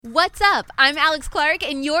What's up? I'm Alex Clark,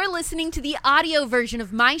 and you're listening to the audio version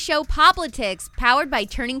of my show, Poplitics, powered by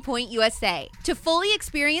Turning Point USA. To fully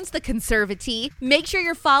experience the conservative, make sure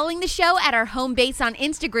you're following the show at our home base on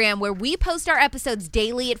Instagram, where we post our episodes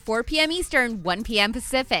daily at 4 p.m. Eastern, 1 p.m.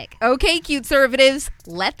 Pacific. Okay, cute conservatives,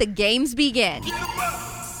 let the games begin.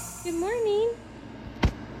 Good morning.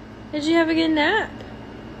 Did you have a good nap?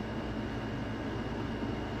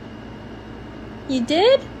 You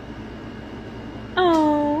did?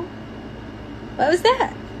 Oh, what was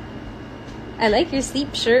that? I like your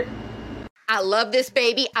sleep shirt. I love this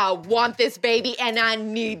baby, I want this baby, and I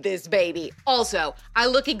need this baby. Also, I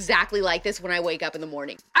look exactly like this when I wake up in the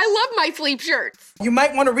morning. I love my sleep shirts. You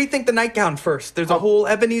might want to rethink the nightgown first. There's a whole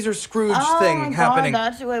Ebenezer Scrooge thing happening.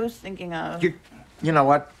 That's who I was thinking of. You know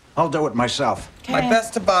what? I'll do it myself. My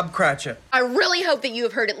best to Bob Cratchit. I really hope that you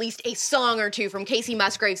have heard at least a song or two from Kacey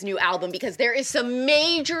Musgrave's new album, because there is some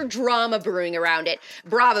major drama brewing around it.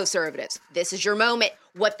 Bravo, conservatives. This is your moment.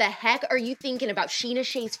 What the heck are you thinking about Scheana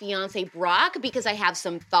Shay's fiance, Brock? Because I have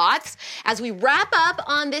some thoughts. As we wrap up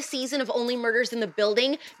on this season of Only Murders in the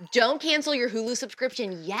Building, don't cancel your Hulu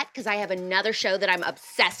subscription yet, because I have another show that I'm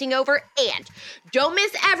obsessing over. And don't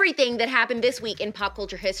miss everything that happened this week in pop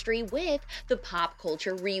culture history with the Pop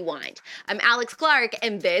Culture Rewind. I'm Alex Clark,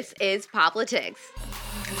 and this is Poplitics.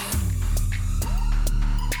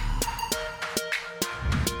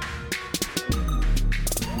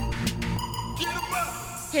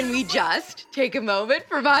 Can we just take a moment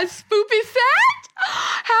for my spoopy set?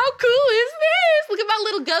 How cool is this? Look at my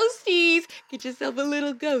little ghosties. Get yourself a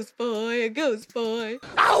little ghost boy, a ghost boy.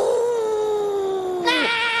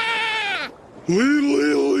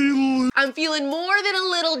 I'm feeling more than a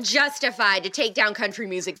little justified to take down country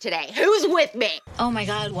music today. Who's with me? Oh my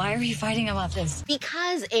God, why are we fighting about this?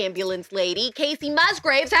 Because, ambulance lady, Kacey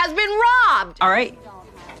Musgraves has been robbed. All right,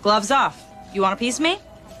 gloves off. You want a piece of me?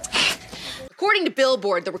 According to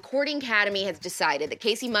Billboard, the Recording Academy has decided that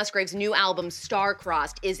Kacey Musgrave's new album,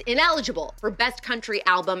 Star-Crossed, is ineligible for Best Country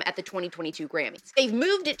Album at the 2022 Grammys. They've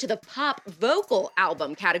moved it to the Pop Vocal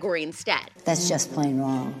Album category instead. That's just plain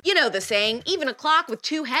wrong. You know the saying, even a clock with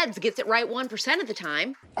two heads gets it right 1% of the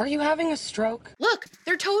time. Are you having a stroke? Look,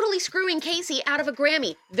 they're totally screwing Kacey out of a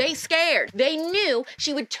Grammy. They scared. They knew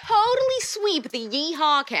she would totally sweep the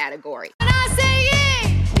Yeehaw category. When I say yeah,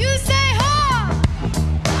 you say ha!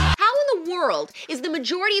 How in the world is the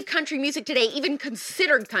majority of country music today even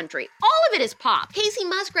considered country? All of it is pop. Kacey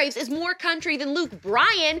Musgraves is more country than Luke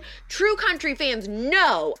Bryan. True country fans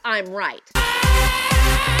know I'm right.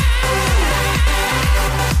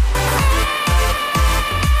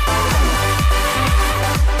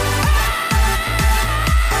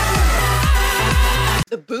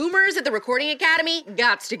 The boomers at the Recording Academy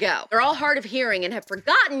gots to go. They're all hard of hearing and have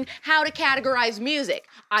forgotten how to categorize music.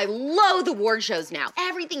 I loathe award shows now.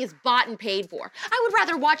 Everything is bought and paid for. I would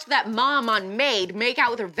rather watch that mom on Maid make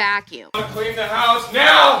out with her vacuum. I want to clean the house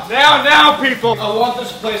now, people! I want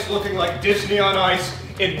this place looking like Disney on Ice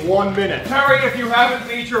in 1 minute. Terry, if you haven't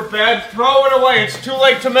made your bed, throw it away. It's too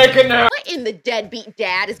late to make it now. What in the deadbeat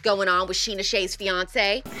dad is going on with Scheana Shay's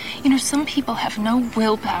fiance? You know, some people have no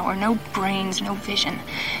willpower, no brains, no vision.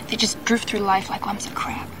 They just drift through life like lumps of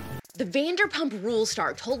crap. The Vanderpump Rules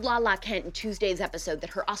star told Lala Kent in Tuesday's episode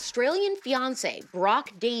that her Australian fiance,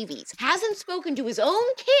 Brock Davies, hasn't spoken to his own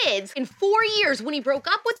kids in 4 years when he broke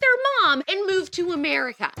up with their mom and moved to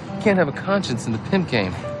America. You can't have a conscience in the pimp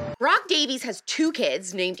game. Brock Davies has 2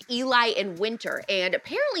 kids named Eli and Winter, and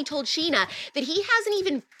apparently told Scheana that he hasn't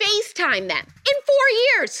even FaceTimed them in 4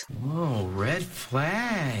 years. Whoa, red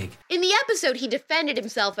flag. In the episode, he defended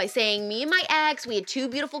himself by saying, me and my ex, we had 2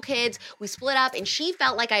 beautiful kids, we split up, and she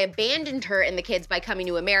felt like I abandoned her and the kids by coming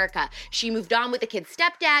to America. She moved on with the kid's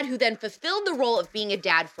stepdad, who then fulfilled the role of being a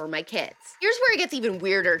dad for my kids. Here's where it gets even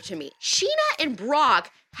weirder to me. Scheana and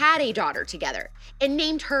Brock had a daughter together and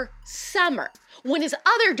named her Summer, when his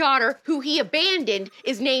other daughter, who he abandoned,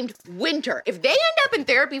 is named Winter. If they end up in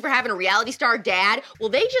therapy for having a reality star dad, will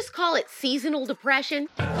they just call it seasonal depression?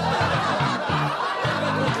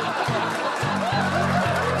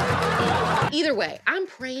 Either way, I'm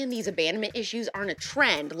praying these abandonment issues aren't a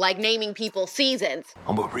trend, like naming people seasons.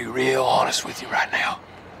 I'm gonna be real honest with you right now.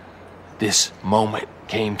 This moment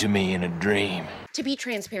came to me in a dream. To be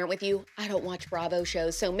transparent with you, I don't watch Bravo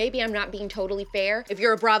shows, so maybe I'm not being totally fair. If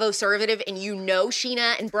you're a Bravo conservative and you know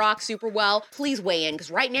Scheana and Brock super well, please weigh in,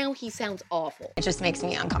 because right now he sounds awful. It just makes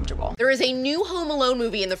me uncomfortable. There is a new Home Alone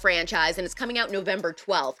movie in the franchise, and it's coming out November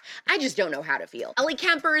 12th. I just don't know how to feel. Ellie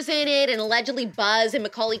Kemper's in it, and allegedly Buzz and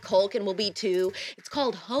Macaulay Culkin will be too. It's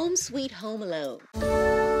called Home Sweet Home Alone.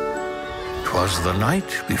 'Twas the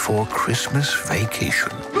night before Christmas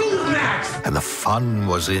vacation. climax! And the fun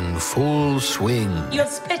was in full swing. You have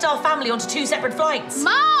split our family onto 2 separate flights.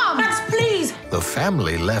 Mom! Max, please! The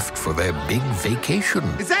family left for their big vacation.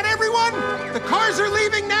 Is that everyone? The cars are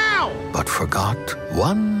leaving now! But forgot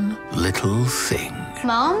one little thing.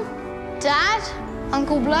 Mom? Dad?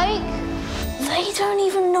 Uncle Blake? They don't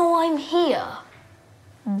even know I'm here.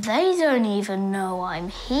 They don't even know I'm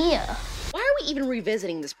here. Why are we even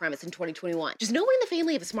revisiting this premise in 2021? Does no one in the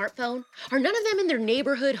family have a smartphone? Are none of them in their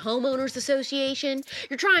neighborhood homeowners association?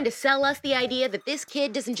 You're trying to sell us the idea that this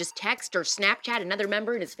kid doesn't just text or Snapchat another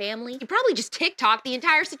member in his family? He'd probably just TikTok the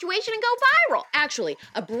entire situation and go viral. Actually,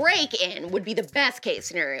 a break-in would be the best case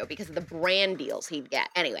scenario because of the brand deals he'd get.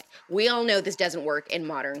 Anyway, we all know this doesn't work in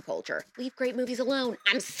modern culture. Leave great movies alone.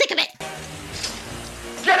 I'm sick of it!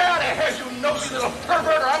 Get out of here, you nosy little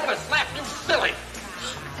pervert, or I'm gonna slap you silly!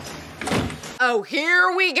 Oh,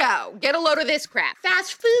 here we go. Get a load of this crap.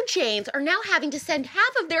 Fast food chains are now having to send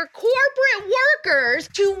half of their corporate workers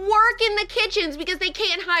to work in the kitchens because they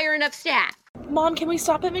can't hire enough staff. Mom, can we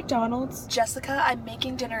stop at McDonald's? Jessica, I'm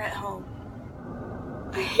making dinner at home.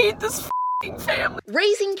 I hate this family.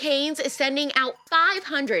 Raising Cane's is sending out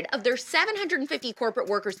 500 of their 750 corporate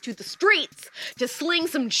workers to the streets to sling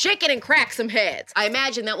some chicken and crack some heads. I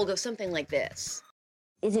imagine that will go something like this.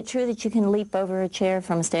 Is it true that you can leap over a chair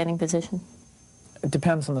from a standing position? It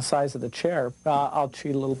depends on the size of the chair. I'll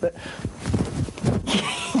cheat a little bit.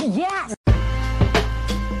 Yes!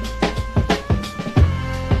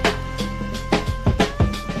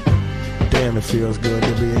 Damn, it feels good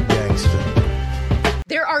to be a gangster.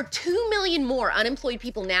 There are 2 million more unemployed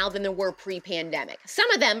people now than there were pre-pandemic.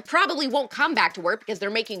 Some of them probably won't come back to work because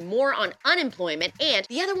they're making more on unemployment, and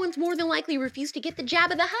the other ones more than likely refuse to get the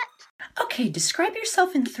jab of the hut. Okay, describe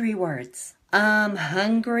yourself in 3 words.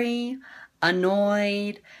 Hungry,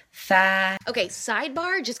 annoyed, fat. Okay,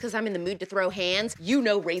 sidebar, just because I'm in the mood to throw hands, you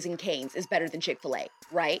know Raising Cane's is better than Chick-fil-A,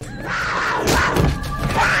 right?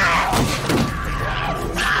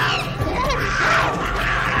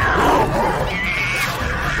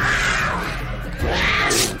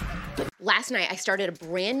 Last night, I started a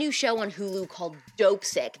brand new show on Hulu called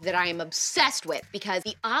Dopesick that I am obsessed with because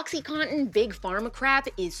the OxyContin Big Pharma crap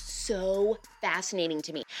is so fascinating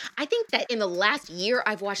to me. I think that in the last year,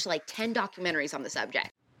 I've watched like 10 documentaries on the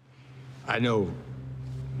subject. I know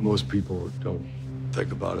most people don't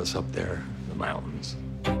think about us up there in the mountains.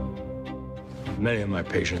 Many of my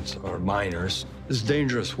patients are miners. It's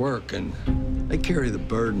dangerous work, and they carry the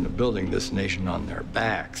burden of building this nation on their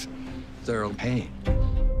backs. They're in pain.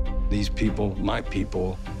 These people, my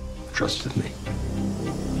people, trusted me.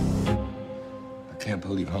 I can't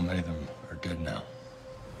believe how many of them are dead now.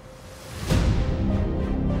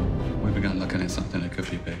 We've begun looking at something that could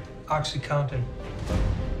be big. OxyContin.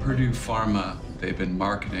 Purdue Pharma, they've been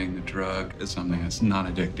marketing the drug as something that's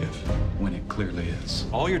non-addictive, when it clearly is.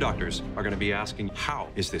 All your doctors are going to be asking, how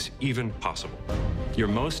is this even possible? Your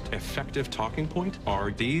most effective talking point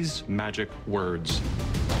are these magic words.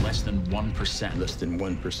 Less than 1%. Less than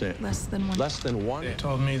 1%. Less than 1%. Less than 1. They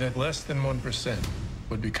told me that less than 1%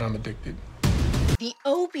 would become addicted. The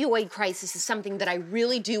opioid crisis is something that I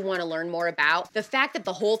really do want to learn more about. The fact that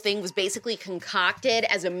the whole thing was basically concocted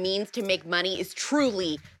as a means to make money is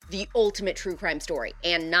truly the ultimate true crime story,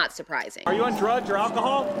 and not surprising. Are you on drugs or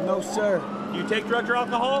alcohol? No, sir. Do you take drugs or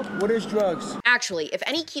alcohol? What is drugs? Actually, if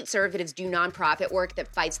any conservatives do nonprofit work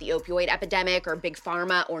that fights the opioid epidemic or big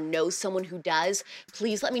pharma or knows someone who does,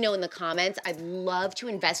 please let me know in the comments. I'd love to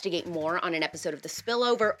investigate more on an episode of The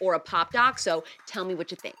Spillover or a pop doc, so tell me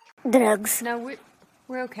what you think. Drugs. No,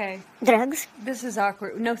 we're okay. Drugs. This is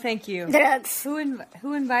awkward. No, thank you. Drugs. Who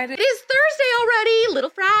invited? It is Thursday already, Little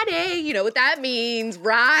Friday. You know what that means,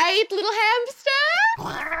 right, little hamster?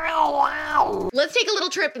 Let's take a little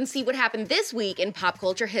trip and see what happened this week in pop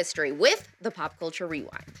culture history with the Pop Culture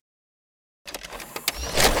Rewind.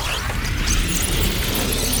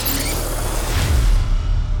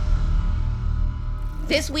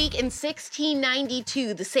 This week in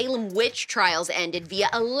 1692, the Salem witch trials ended via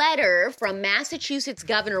a letter from Massachusetts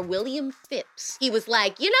Governor William Phips. He was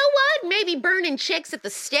like, you know what? Maybe burning chicks at the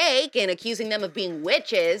stake and accusing them of being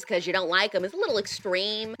witches because you don't like them is a little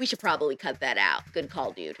extreme. We should probably cut that out. Good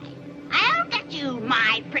call, dude. I'll get you,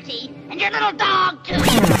 my pretty, and your little dog, too.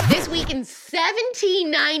 This week in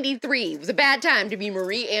 1793 was a bad time to be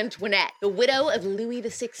Marie Antoinette. The widow of Louis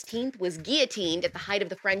XVI was guillotined at the height of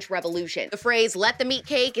the French Revolution. The phrase, let them eat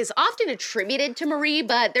cake, is often attributed to Marie,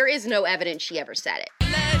 but there is no evidence she ever said it.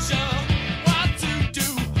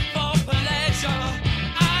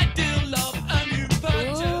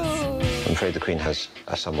 I'm afraid the Queen has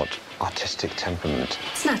a somewhat artistic temperament.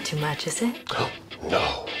 It's not too much, is it?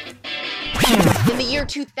 No. In the year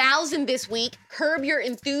 2000 this week, Curb Your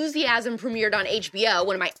Enthusiasm premiered on HBO,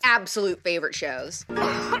 one of my absolute favorite shows.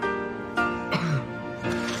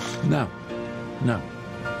 No.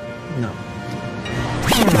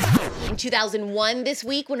 In 2001 this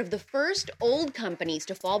week, one of the first old companies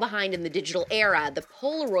to fall behind in the digital era, the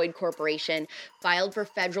Polaroid Corporation, filed for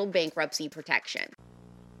federal bankruptcy protection.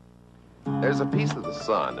 There's a piece of the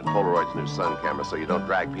sun in Polaroid's new sun camera so you don't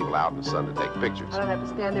drag people out in the sun to take pictures. I don't have to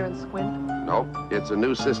stand there and squint. Nope, it's a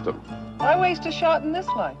new system. Why waste a shot in this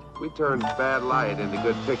light? We turned bad light into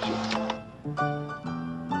good pictures.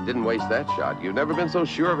 Didn't waste that shot. You've never been so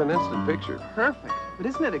sure of an instant picture. Perfect. But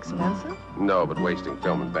isn't it expensive? No, but wasting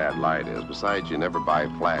film in bad light is. Besides, you never buy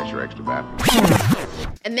flash or extra battery.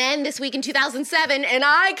 And then this week in 2007, an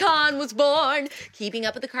icon was born. Keeping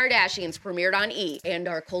Up with the Kardashians premiered on E! And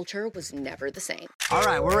our culture was never the same. All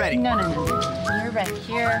right, we're ready. No. You're right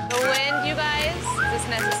here. The wind, you guys? Is this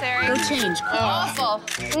necessary? Go change. Awful.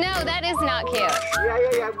 No, that is not cute.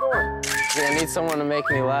 Yeah, go on. I need someone to make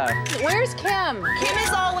me laugh. Where's Kim? Kim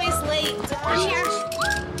is always late. Here.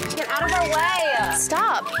 Get out of our way.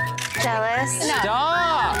 Stop. Jealous.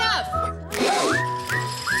 Stop. Enough.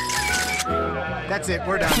 That's it,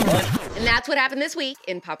 we're done. And that's what happened this week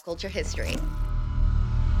in pop culture history.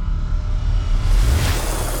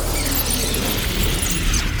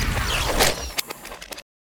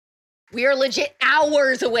 We are legit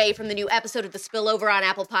hours away from the new episode of The Spillover on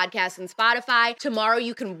Apple Podcasts and Spotify. Tomorrow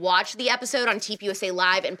you can watch the episode on TPUSA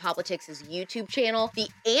Live and Politics' YouTube channel. The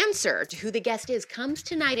answer to who the guest is comes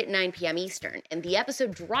tonight at 9 p.m. Eastern, and the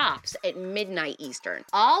episode drops at midnight Eastern.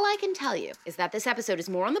 All I can tell you is that this episode is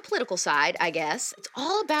more on the political side, I guess. It's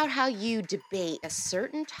all about how you debate a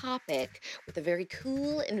certain topic with a very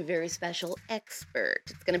cool and very special expert.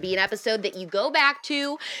 It's gonna be an episode that you go back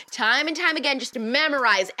to time and time again just to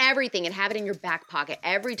memorize everything and have it in your back pocket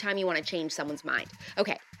every time you want to change someone's mind.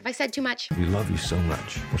 Okay, have I said too much? We love you so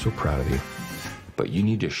much. We're so proud of you. But you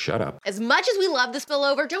need to shut up. As much as we love The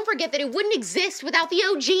Spillover, don't forget that it wouldn't exist without the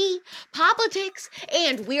OG, Politics.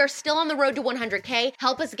 And we are still on the road to 100K.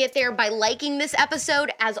 Help us get there by liking this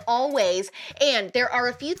episode, as always. And there are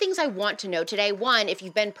a few things I want to know today. One, if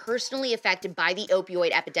you've been personally affected by the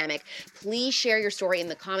opioid epidemic, please share your story in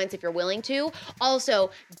the comments if you're willing to.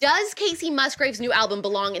 Also, does Kacey Musgraves' new album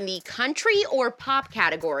belong in the country or pop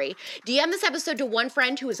category? DM this episode to one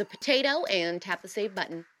friend who is a potato and tap the save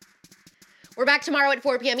button. We're back tomorrow at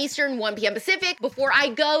 4 p.m. Eastern, 1 p.m. Pacific. Before I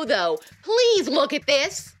go, though, please look at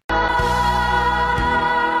this. Try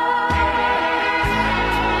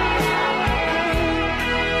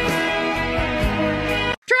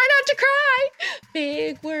not to cry.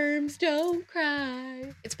 Big worms don't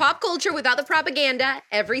cry. It's pop culture without the propaganda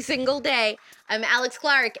every single day. I'm Alex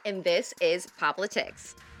Clark, and this is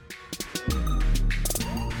Politics.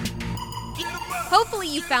 Hopefully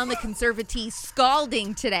you found the Conservative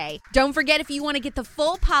scalding today. Don't forget, if you want to get the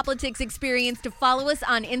full Politics experience, to follow us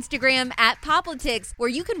on Instagram at Politics, where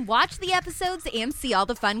you can watch the episodes and see all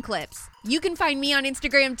the fun clips. You can find me on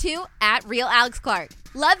Instagram too, at Real Alex Clark.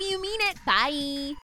 Love you, mean it. Bye.